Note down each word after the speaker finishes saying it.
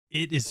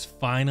It is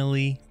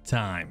finally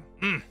time.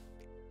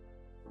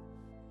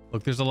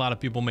 Look, there's a lot of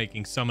people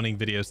making summoning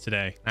videos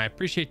today. I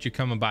appreciate you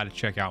coming by to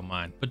check out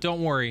mine, but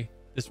don't worry,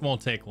 this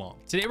won't take long.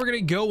 Today, we're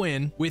gonna go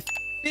in with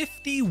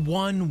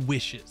 51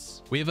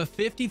 wishes. We have a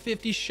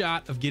 50-50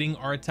 shot of getting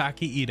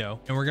Arataki Itto,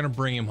 and we're gonna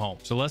bring him home.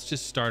 So let's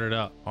just start it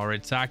up.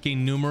 Arataki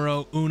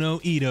numero uno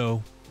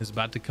Itto is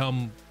about to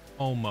come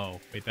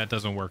homo. Wait, that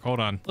doesn't work. Hold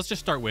on. Let's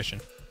just start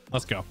wishing.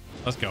 Let's go.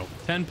 Let's go.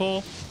 10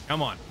 pull.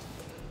 Come on.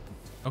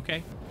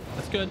 Okay,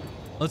 that's good.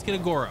 Let's get a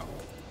Gorou.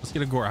 Let's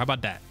get a Gorou. How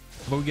about that?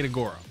 How about we get a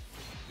Gorou?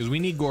 Because we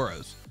need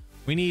Gorous.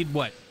 We need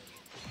what?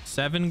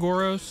 7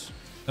 Gorous?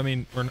 I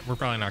mean, we're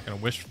probably not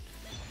gonna wish.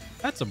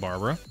 That's a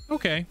Barbara.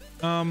 Okay.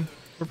 We're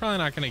probably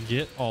not gonna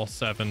get all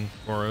 7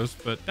 Gorous,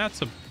 but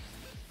that's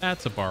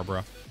a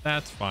Barbara.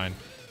 That's fine.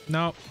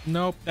 Nope,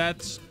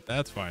 that's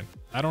fine.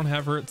 I don't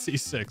have her at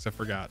C6. I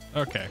forgot.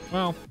 Okay,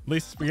 well, at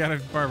least we got a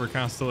Barbara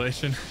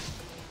constellation.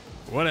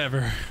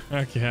 Whatever.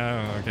 Okay,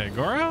 okay,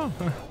 Gorou.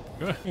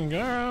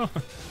 Gorou.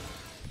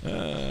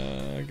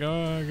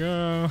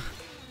 Go.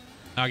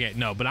 Okay,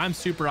 no, but I'm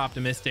super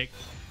optimistic.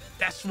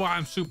 That's why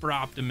I'm super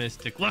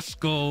optimistic. Let's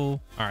go.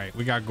 All right,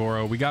 we got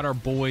Gorou. We got our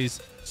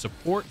boys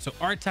support. So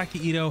Arataki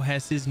Itto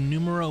has his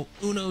numero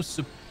uno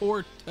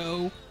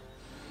supporto.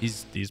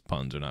 These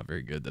puns are not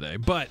very good today,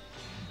 but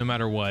no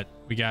matter what,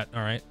 we got, all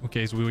right.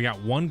 Okay, so we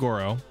got 1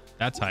 Gorou.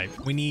 That's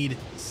hype. We need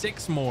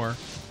 6 more.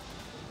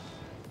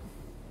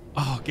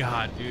 Oh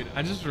God, dude,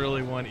 I just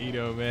really want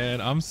Itto, man.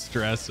 I'm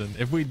stressing.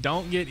 If we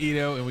don't get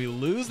Itto and we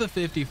lose the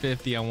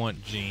 50-50, I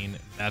want Jean.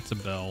 That's a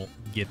bell.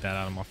 Get that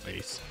out of my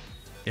face.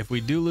 If we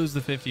do lose the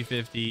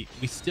 50-50,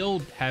 we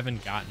still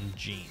haven't gotten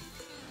Jean.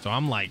 So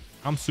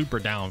I'm super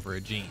down for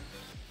a Jean,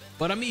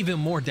 but I'm even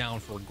more down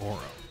for Gorou.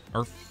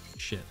 Or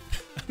shit,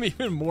 I'm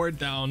even more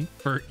down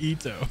for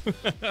Itto.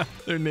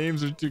 Their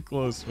names are too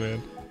close,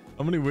 man.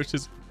 How many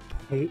wishes?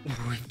 Oh,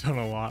 we've done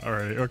a lot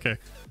already. Okay.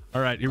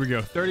 All right, here we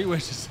go. 30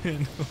 wishes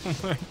in. Oh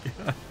my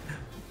God.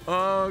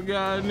 Oh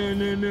God, no.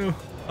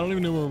 I don't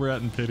even know where we're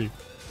at in pity.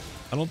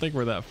 I don't think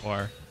we're that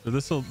far.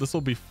 So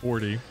this'll be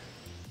 40.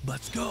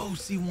 Let's go.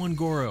 C1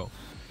 Gorou.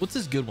 What's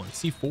this good one?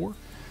 C4?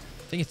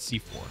 I think it's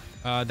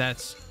C4.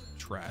 That's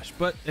trash,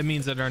 but it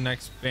means that our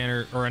next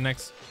banner or our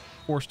next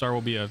 4-star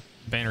will be a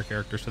banner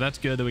character. So that's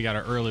good that we got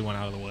our early one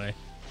out of the way.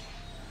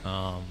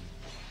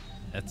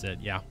 That's it.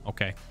 Yeah.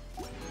 Okay.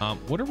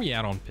 What are we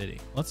at on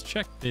pity? Let's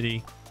check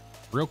pity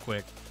real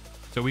quick.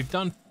 So we've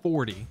done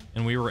 40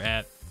 and we were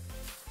at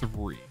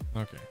 3.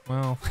 Okay,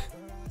 well,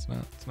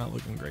 it's not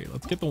looking great.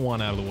 Let's get the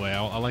 1 out of the way.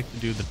 I like to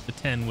do the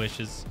 10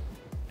 wishes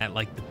at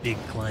like the big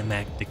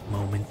climactic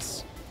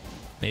moments.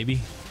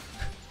 Maybe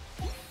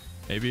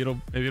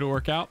it'll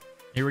work out.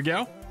 Here we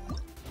go.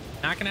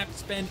 Not gonna have to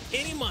spend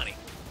any money.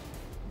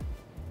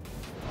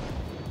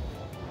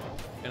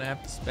 Gonna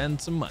have to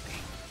spend some money.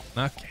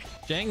 Okay,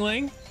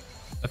 Jangling.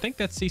 I think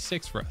that's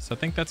C6 for us. I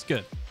think that's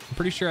good. I'm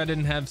pretty sure I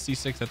didn't have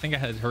C6. I think I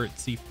had her at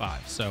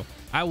C5. So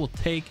I will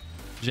take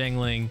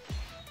Jangling.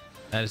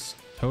 That is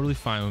totally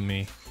fine with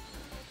me.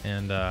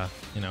 And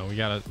you know, we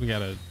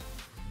gotta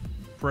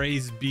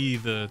praise be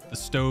the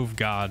stove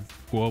god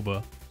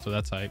Guoba. So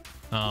that's hype.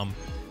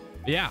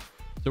 Yeah.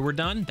 So we're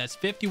done. That's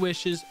 50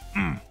 wishes.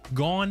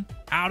 Gone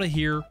out of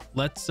here.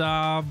 Let's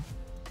drop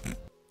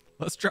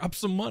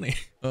some money.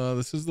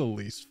 This is the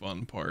least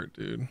fun part,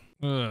 dude.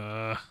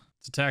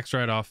 It's a tax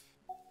write-off.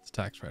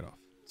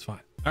 It's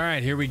fine. All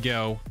right, here we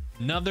go.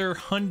 Another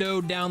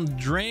hundo down the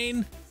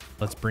drain.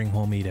 Let's bring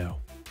home Itto.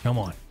 Come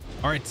on.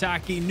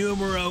 Arataki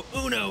numero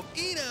uno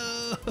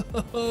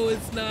Itto. Oh,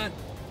 it's not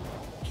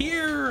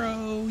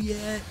hero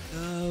yet.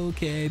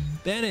 Okay,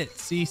 Bennett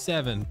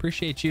C7.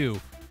 Appreciate you.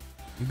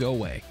 You go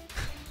away.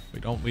 We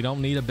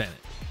don't need a Bennett.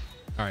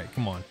 All right,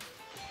 come on.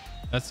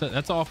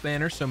 That's off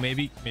banner. So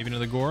maybe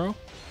another Gorou.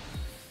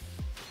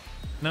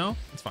 No,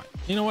 it's fine.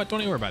 You know what?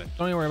 Don't even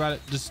worry about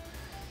it. Just.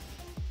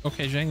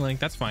 Okay, Jangling,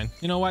 that's fine.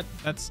 You know what?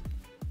 That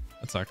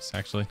sucks,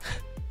 actually.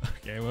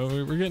 Okay, well,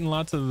 we're getting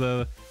lots of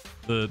the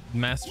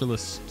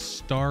masterless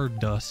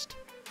Stardust,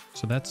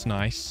 so that's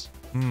nice.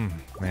 Man,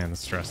 this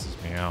stresses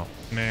me out.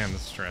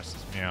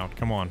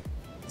 Come on.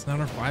 It's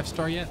not our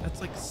 5-star yet. That's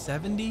like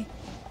 70.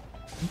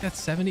 I think that's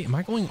 70. Am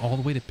I going all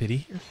the way to pity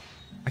here?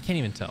 I can't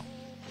even tell.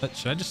 But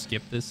should I just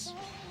skip this?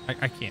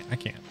 I can't.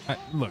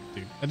 Look,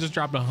 dude, I just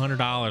dropped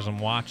 $100. I'm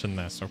watching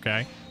this.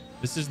 Okay,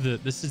 this is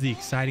the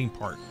exciting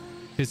part.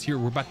 Because here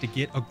we're about to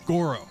get a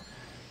Gorou.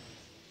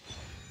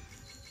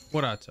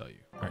 What'd I tell you?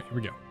 All right, here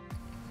we go.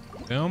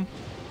 Boom.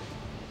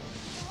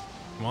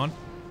 Come on.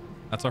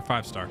 That's our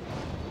 5-star.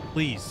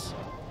 Please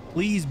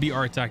be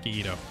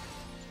Arataki Itto.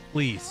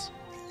 Please.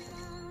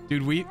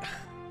 Dude, we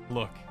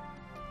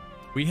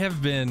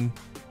have been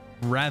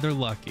rather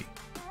lucky.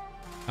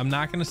 I'm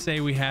not going to say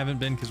we haven't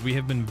been, because we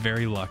have been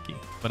very lucky.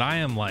 But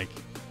I'm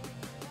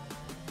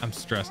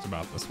stressed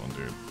about this one,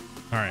 dude.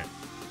 All right.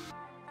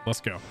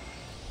 Let's go.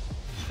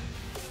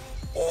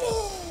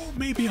 Oh,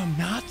 maybe I'm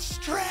not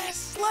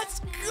stressed. Let's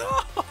go.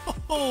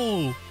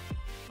 All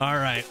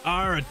right,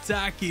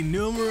 Arataki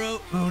numero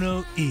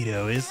uno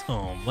Itto is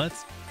home.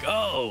 Let's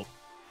go.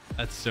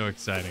 That's so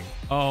exciting.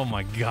 Oh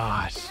my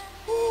gosh.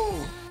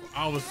 Ooh,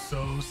 I was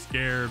so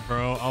scared,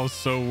 bro. I was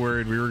so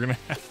worried we were gonna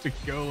have to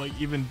go like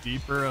even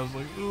deeper. I was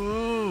like,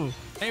 ooh.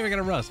 Hey, we got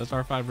a rust. That's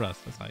R5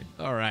 rust. That's hype.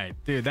 All right,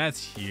 dude,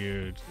 that's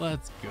huge.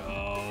 Let's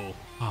go.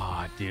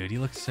 Oh, dude, he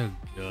looks so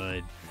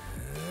good.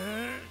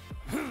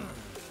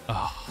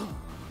 Oh,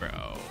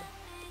 bro.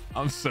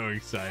 I'm so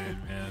excited,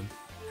 man.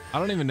 I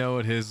don't even know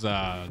what his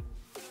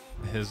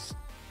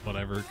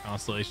whatever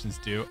constellations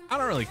do. I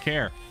don't really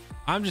care.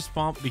 I'm just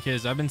pumped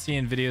because I've been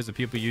seeing videos of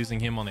people using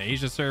him on the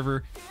Asia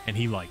server and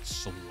he like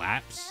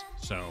slaps.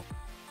 So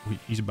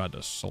he's about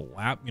to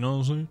slap, you know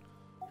what I'm saying?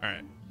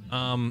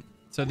 All right.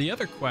 So the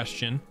other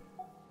question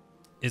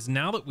is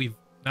now that we've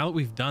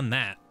done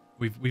that,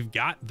 we've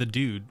got the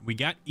dude, we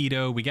got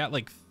Itto, we got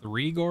like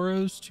 3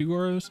 Gorous, 2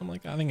 Gorous, something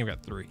like that. I think I've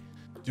got 3.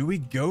 Do we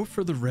go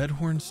for the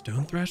Redhorn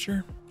Stone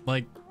Thresher?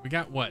 Like we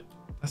got what?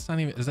 That's not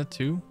even, is that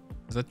 2?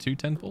 Is that 2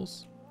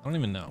 temples? I don't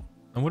even know.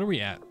 And what are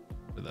we at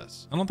for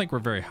this? I don't think we're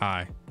very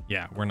high.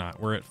 Yeah, we're not.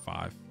 We're at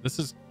 5. This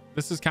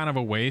is kind of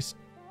a waste.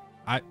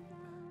 I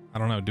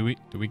don't know. Do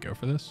we go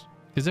for this?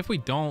 Because if we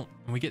don't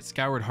and we get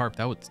Skyward Harp,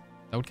 that would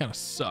kind of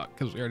suck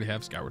because we already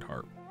have Skyward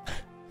Harp.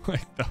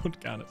 Like that would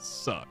kind of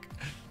suck.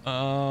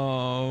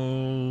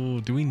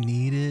 Oh, do we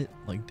need it?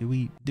 Like do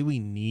we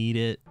need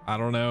it? I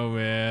don't know,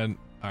 man.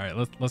 All right,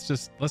 let's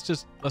just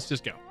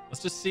go.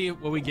 Let's just see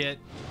what we get.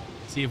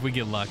 See if we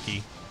get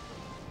lucky.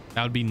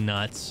 That would be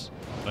nuts,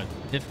 but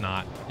if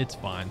not, it's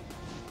fine.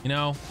 You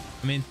know,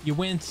 I mean, you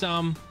win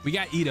some. We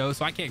got Itto,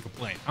 so I can't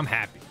complain. I'm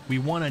happy. We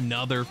won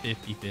another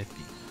 50-50.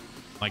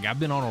 Like I've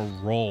been on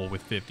a roll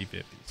with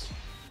 50-50s.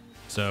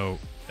 So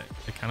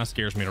it kind of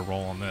scares me to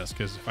roll on this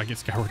because if I get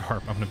Skyward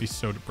Harp, I'm gonna be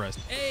so depressed.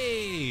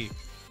 Hey,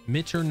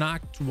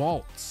 Mitternacht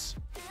Waltz.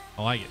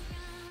 I like it.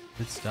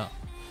 Good stuff.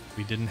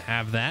 We didn't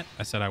have that.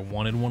 I said I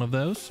wanted one of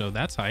those, so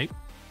that's hype.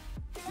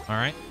 All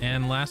right,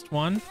 and last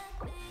one.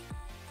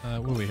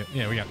 What do we have?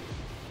 Yeah, we got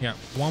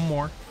one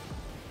more.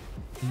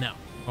 No.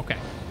 Okay.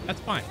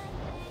 That's fine.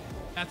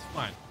 That's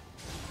fine.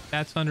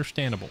 That's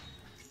understandable.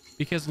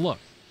 Because look,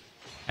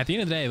 at the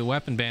end of the day, the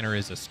weapon banner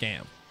is a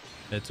scam.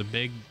 It's a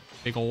big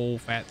old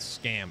fat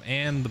scam.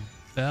 And the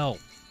bell.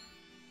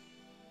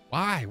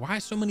 Why? Why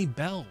so many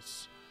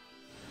bells?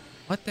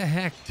 What the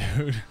heck,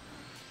 dude?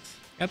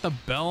 Got the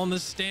bell on the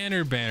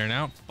standard banner.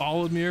 Now it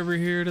followed me over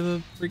here to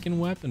the freaking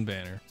weapon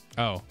banner.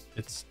 Oh,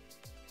 it's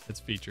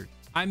featured.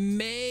 I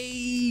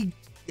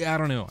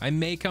don't know. I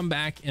may come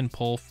back and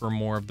pull for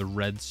more of the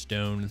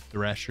Redstone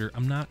Thresher.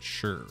 I'm not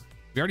sure.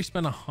 We already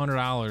spent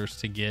 $100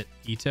 to get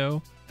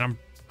Itto, and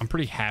I'm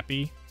pretty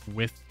happy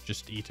with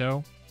just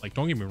Itto. Like,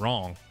 don't get me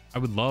wrong. I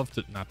would love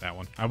to, not that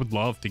one. I would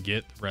love to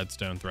get the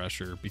Redstone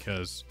Thresher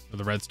because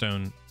the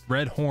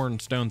Redhorn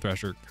Stone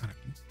Thresher. God,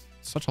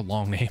 such a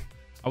long name.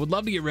 I would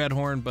love to get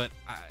Redhorn, but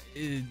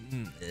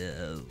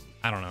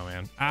I don't know,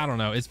 man. I don't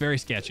know. It's very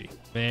sketchy.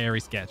 Very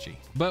sketchy.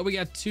 But we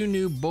got 2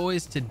 new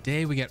boys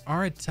today. We got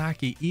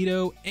Arataki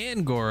Itto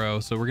and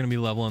Gorou. So we're going to be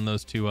leveling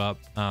those 2 up,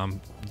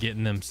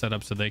 getting them set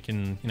up so they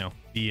can, you know,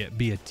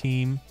 be a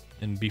team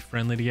and be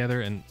friendly together.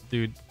 And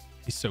dude,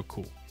 he's so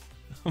cool.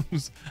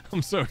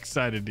 I'm so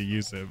excited to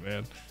use him,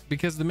 man.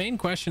 Because the main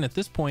question at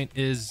this point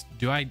is,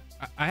 do I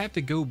have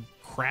to go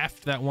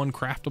craft that one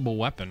craftable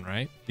weapon,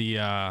 right?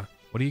 The,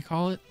 what do you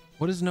call it?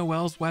 What is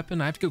Noel's weapon?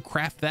 I have to go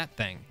craft that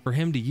thing for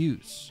him to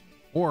use.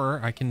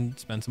 Or I can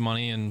spend some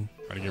money and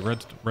try to get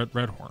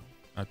Redhorn.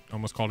 I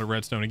almost called it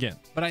Redstone again.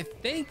 But I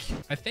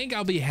think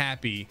I'll be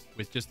happy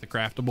with just the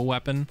craftable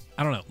weapon.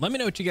 I don't know. Let me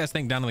know what you guys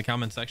think down in the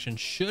comment section.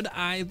 Should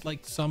I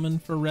like summon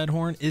for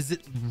Redhorn? Is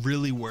it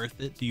really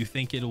worth it? Do you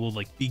think it will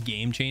like be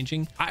game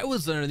changing? I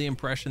was under the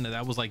impression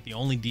that was like the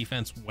only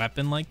defense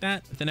weapon like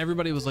that. But then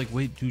everybody was like,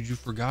 wait, dude, you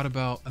forgot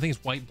about, I think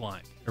it's White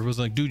Blind. Everyone's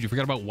like, dude, you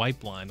forgot about White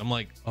Blind. I'm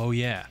like, oh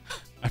yeah.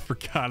 I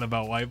forgot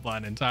about White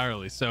Blind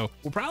entirely. So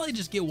we'll probably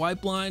just get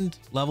White Blind,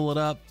 level it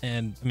up.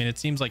 And I mean, it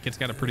seems like it's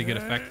got a pretty good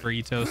effect for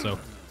Itto, so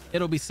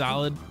it'll be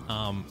solid.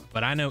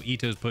 But I know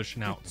Itto's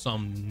pushing out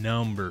some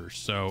numbers,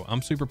 so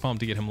I'm super pumped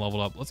to get him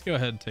leveled up. Let's go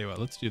ahead and tell you what,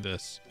 let's do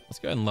this. Let's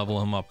go ahead and level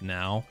him up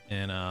now.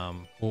 And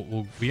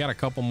we got a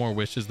couple more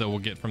wishes that we'll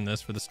get from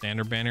this for the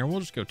standard banner. We'll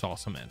just go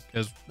toss him in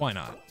because why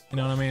not? You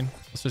know what I mean?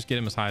 Let's just get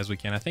him as high as we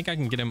can. I think I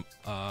can get him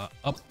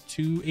up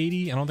to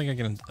 80. I don't think I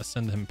can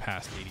ascend him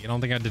past 80. I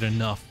don't think I did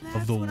enough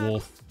of the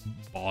wolf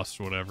boss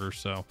or whatever.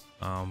 So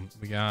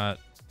we got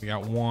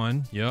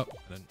 1. Yep.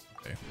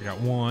 Okay, we got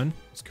 1.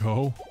 Let's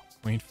go.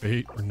 Quaint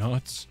Fate. We're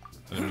nuts.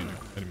 I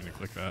didn't mean to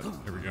click that.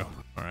 There we go.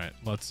 All right,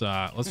 let's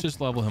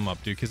just level him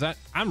up, dude, because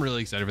I'm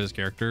really excited for this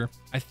character.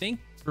 I think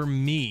for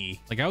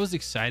me, like I was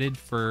excited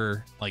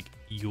for like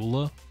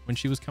Eula when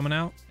she was coming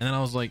out, and then I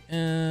was like,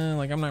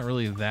 like I'm not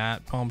really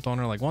that pumped on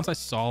her. Like once I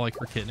saw like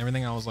her kit and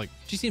everything, I was like,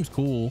 she seems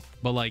cool,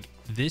 but like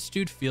this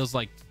dude feels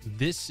like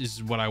this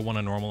is what I want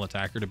a normal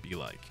attacker to be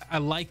like. I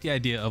like the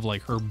idea of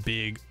like her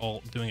big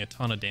ult doing a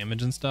ton of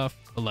damage and stuff,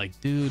 but like,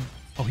 dude,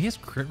 Oh, he has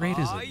crit rate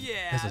as a, yeah,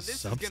 as a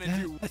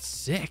substat? That's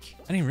sick.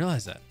 I didn't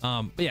realize that.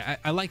 But yeah,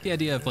 I like the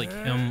idea of like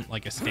him,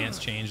 like a stance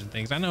change and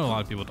things. I know a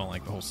lot of people don't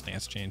like the whole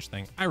stance change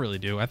thing. I really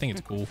do. I think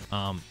it's cool.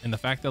 And the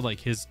fact that like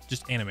his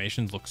just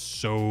animations look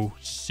so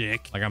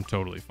sick, like I'm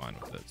totally fine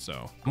with it.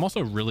 So I'm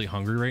also really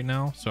hungry right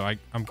now. So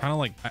I'm kind of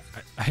like,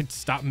 I'd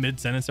stop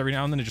mid-sentence every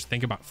now and then to just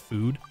think about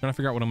food, trying to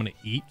figure out what I'm going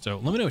to eat. So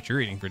let me know what you're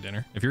eating for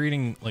dinner. If you're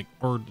eating like,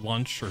 or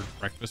lunch or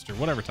breakfast or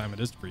whatever time it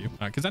is for you.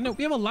 Cause I know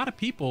we have a lot of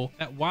people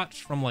that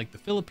watch from like the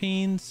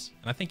Philippines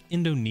and I think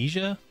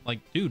Indonesia. Like,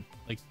 dude,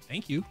 like,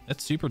 thank you.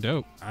 That's super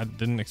dope. I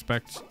didn't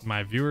expect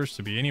my viewers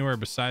to be anywhere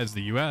besides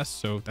the US.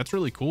 So that's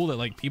really cool that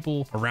like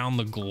people around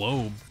the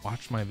globe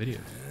watch my videos.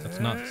 That's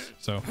nuts.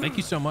 So thank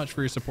you so much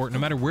for your support, no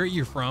matter where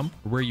you're from,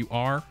 or where you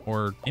are,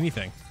 or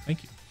anything.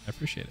 Thank you. I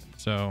appreciate it.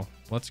 So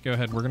let's go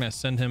ahead. We're gonna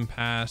send him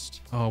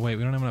past. Oh wait,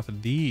 we don't have enough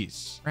of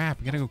these. Crap,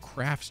 we gotta go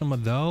craft some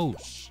of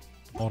those.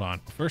 Hold on.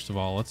 First of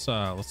all, let's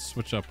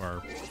switch up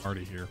our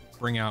party here.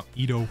 Bring out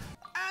Itto.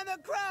 And the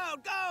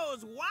crowd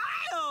goes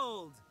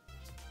wild.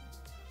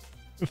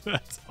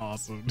 That's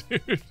awesome,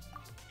 dude.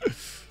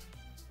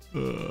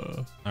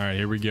 All right,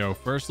 here we go.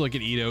 First look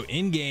at Itto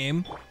in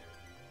game.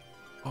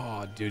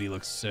 Oh, dude, he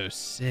looks so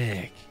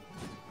sick.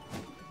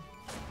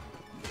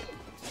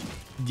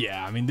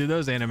 Yeah, I mean, dude,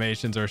 those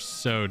animations are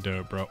so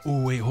dope, bro.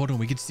 Oh, wait, hold on.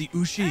 We can see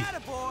Ushi.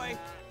 Attaboy.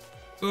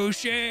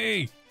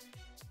 Ushi.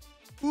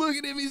 Look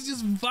at him. He's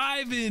just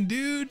vibing,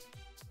 dude.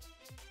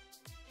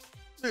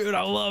 Dude,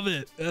 I love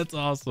it. That's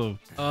awesome.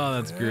 Oh,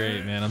 that's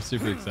great, man. I'm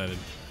super excited.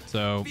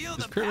 So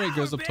his crit rate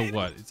goes up to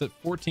what? It's at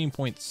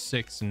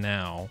 14.6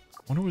 now.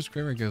 I wonder what his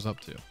crit rate goes up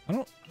to. I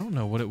don't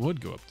know what it would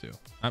go up to.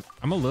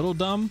 I'm a little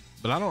dumb,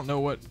 but I don't know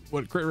what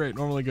crit rate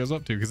normally goes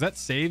up to, because that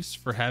saves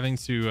for having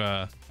to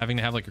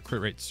have like a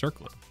crit rate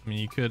circlet. I mean,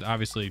 you could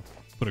obviously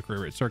put a crit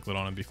rate circlet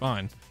on and be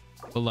fine,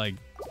 but like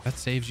that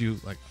saves you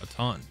like a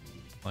ton.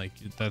 Like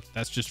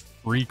that's just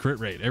free crit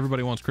rate.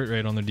 Everybody wants crit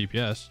rate on their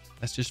DPS.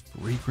 That's just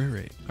free crit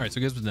rate. All right, so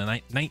it goes with the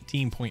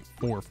 19.4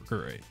 for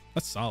crit rate.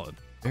 That's solid.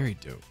 Very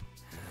dope.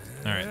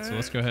 All right, so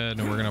let's go ahead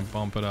and we're gonna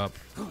bump it up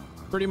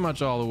pretty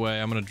much all the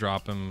way. I'm gonna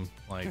drop him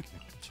like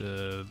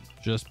to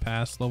just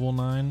past level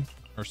 9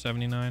 or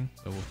 79.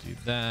 So we'll do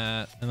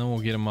that, and then we'll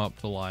get him up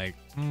to like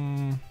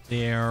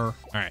there. All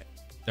right,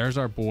 there's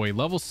our boy,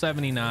 level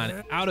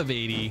 79 out of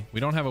 80. We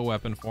don't have a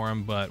weapon for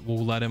him, but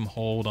we'll let him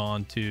hold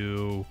on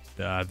to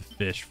the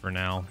fish for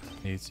now.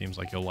 He seems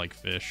like he'll like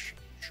fish.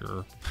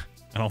 Sure.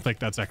 I don't think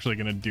that's actually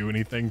gonna do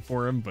anything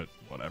for him, but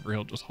whatever,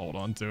 he'll just hold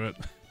on to it.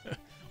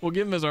 We'll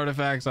give him his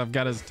artifacts. I've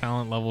got his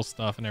talent level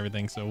stuff and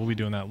everything, so we'll be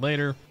doing that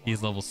later.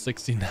 He's level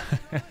 69.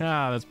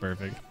 That's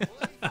perfect.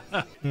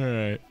 All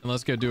right, and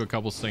let's go do a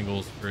couple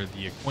singles for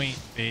the acquaint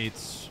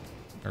fates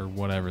or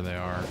whatever they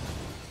are.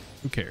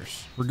 Who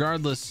cares?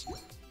 Regardless,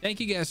 thank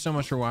you guys so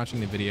much for watching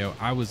the video.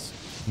 I was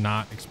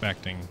not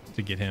expecting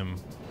to get him.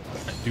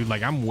 Dude,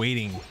 like I'm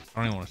waiting. I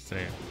don't even want to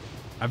say it.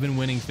 I've been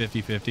winning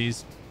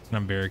 50-50s. And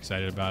I'm very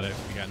excited about it.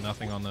 We got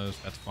nothing on those.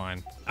 That's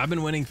fine. I've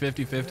been winning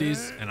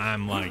 50-50s and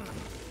I'm like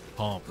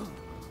pumped.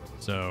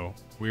 So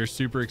we're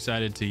super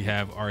excited to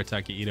have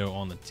Arataki Itto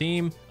on the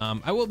team.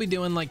 I will be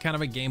doing like kind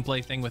of a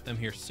gameplay thing with him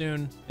here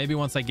soon. Maybe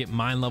once I get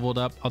mine leveled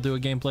up, I'll do a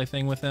gameplay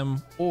thing with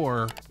him,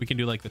 or we can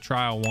do like the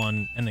trial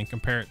one and then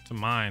compare it to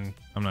mine.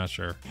 I'm not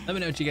sure. Let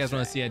me know what you guys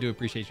want to see. I do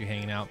appreciate you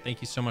hanging out. Thank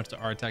you so much to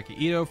Arataki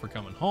Itto for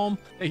coming home.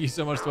 Thank you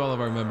so much to all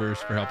of our members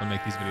for helping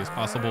make these videos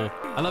possible.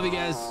 I love you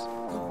guys.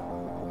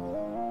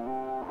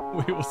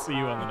 We will see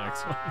you on the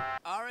next one.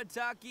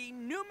 Arataki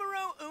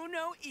numero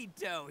uno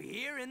Itto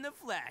here in the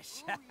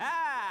flesh.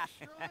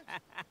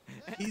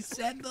 He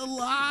said the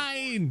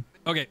line.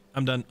 Okay,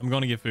 I'm done. I'm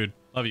going to get food.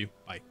 Love you.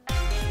 Bye.